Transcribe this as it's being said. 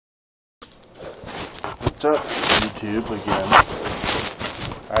What's up, YouTube again?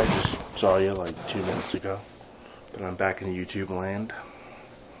 I just saw you like 2 minutes ago, but I'm back in YouTube land.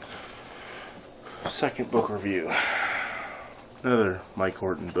 Second book review. Another Mike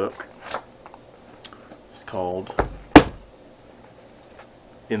Horton book. It's called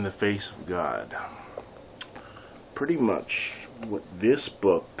In the Face of God. Pretty much what this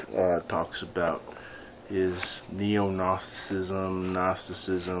book talks about is neo-Gnosticism,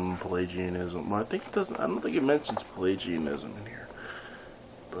 Gnosticism, Pelagianism. Well, I don't think it mentions Pelagianism in here,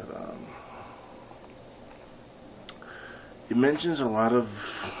 but it mentions a lot of,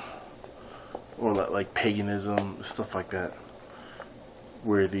 or like paganism, stuff like that,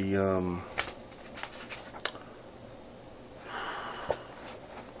 where the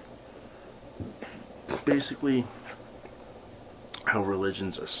basically how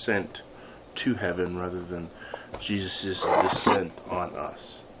religion's ascent to heaven rather than Jesus' descent on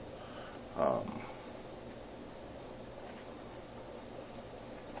us.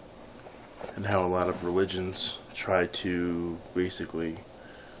 And how a lot of religions try to basically,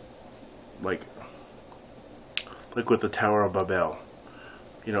 like with the Tower of Babel,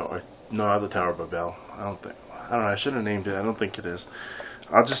 you know, or no, not the Tower of Babel. I don't know. I should have named it. I don't think it is.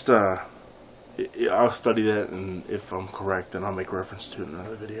 I'll just I'll study that, and if I'm correct, then I'll make reference to it in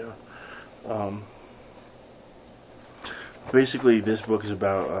another video. Basically, this book is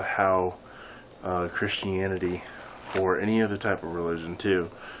about how Christianity, or any other type of religion too,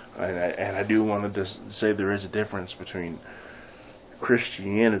 and I do want to just say there is a difference between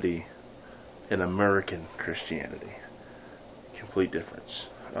Christianity and American Christianity. Complete difference.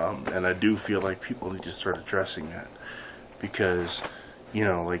 And I do feel like people need to start addressing that, because, you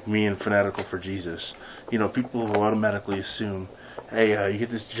know, like me and Fanatical for Jesus, you know, people will automatically assume, hey, you get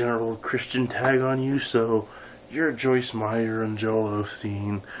this general Christian tag on you, so you're Joyce Meyer and Joel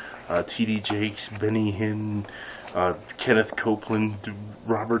Osteen, T.D. Jakes, Benny Hinn, Kenneth Copeland,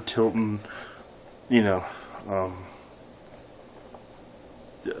 Robert Tilton, you know,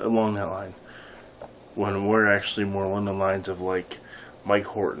 along that line. When we're actually more along the lines of like Mike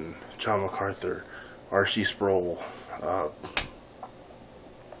Horton, John MacArthur, R.C. Sproul,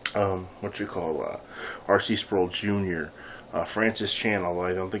 R.C. Sproul Jr., Francis Chan, although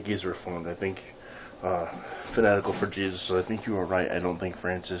I don't think he's Reformed. I think Fanatical for Jesus, so I think you were right. I don't think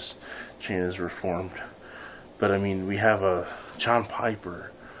Francis Chan is Reformed. But I mean, we have John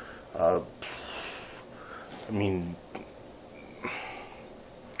Piper. I mean,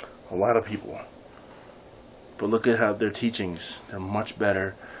 a lot of people. But look at how their teachings, they're much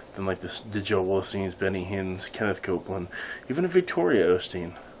better than like the Joel Osteens, Benny Hinn's, Kenneth Copeland, even Victoria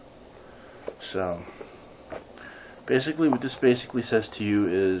Osteen. So basically what this basically says to you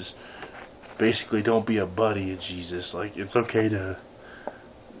is, basically, don't be a buddy of Jesus. Like, it's okay to,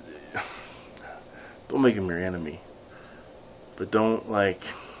 don't make him your enemy, but don't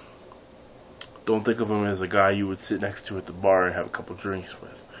think of him as a guy you would sit next to at the bar and have a couple drinks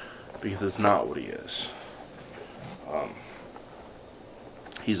with, because it's not what he is.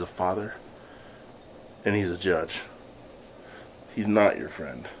 He's a father, and he's a judge. He's not your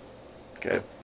friend. Okay?